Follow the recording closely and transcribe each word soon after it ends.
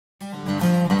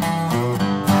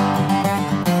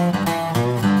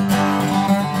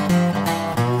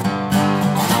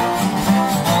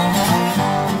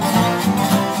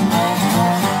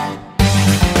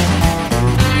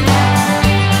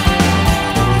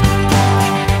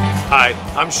Hi,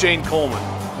 I'm Shane Coleman.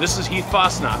 This is Heath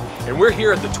Fosnot, and we're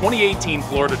here at the 2018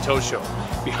 Florida Tow Show.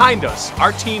 Behind us,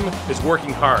 our team is working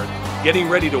hard, getting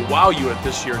ready to wow you at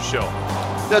this year's show.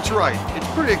 That's right. It's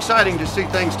pretty exciting to see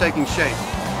things taking shape.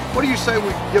 What do you say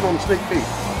we give them a sneak peek?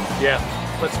 Yeah,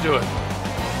 let's do it.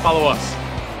 Follow us.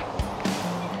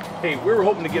 Hey, we were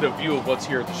hoping to get a view of what's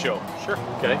here at the show. Sure.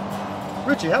 Okay.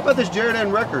 Richie, how about this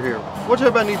Jerr-Dan wrecker here? What does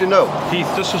everybody need to know? Heath,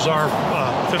 this is our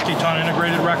 50-ton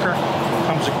integrated wrecker.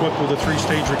 Comes equipped with a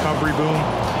 3-stage recovery boom.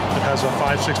 It has a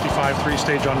 565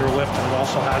 3-stage underlift, and it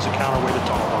also has a counterweighted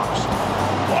tall box.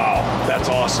 Wow, that's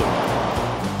awesome.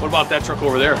 What about that truck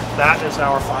over there? That is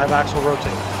our 5-axle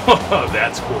rotator.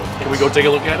 That's cool. Can we go take a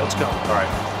look at it? Let's go. All right.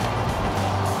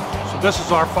 So this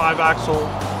is our 5-axle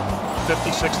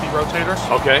 50-60 rotators.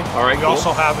 Okay, all right, We cool.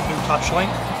 also have a new touch link,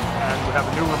 and we have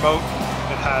a new remote.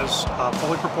 It has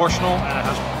fully proportional, and it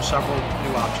has several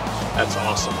new options. That's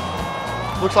awesome.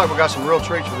 Looks like we got some real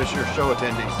treats for this year's show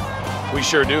attendees. We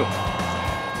sure do.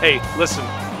 Hey, listen,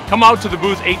 come out to the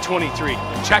booth 823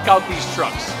 and check out these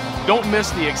trucks. Don't miss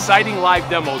the exciting live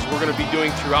demos we're going to be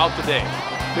doing throughout the day.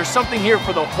 There's something here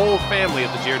for the whole family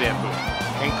at the Jerr-Dan booth,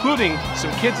 including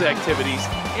some kids' activities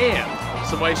and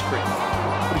some ice cream.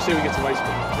 What do you say we get some ice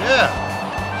cream? Yeah.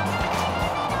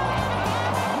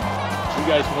 You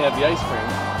guys can have the ice cream.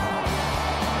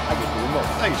 I get the remote.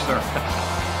 Thanks, sir.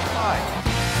 Hi.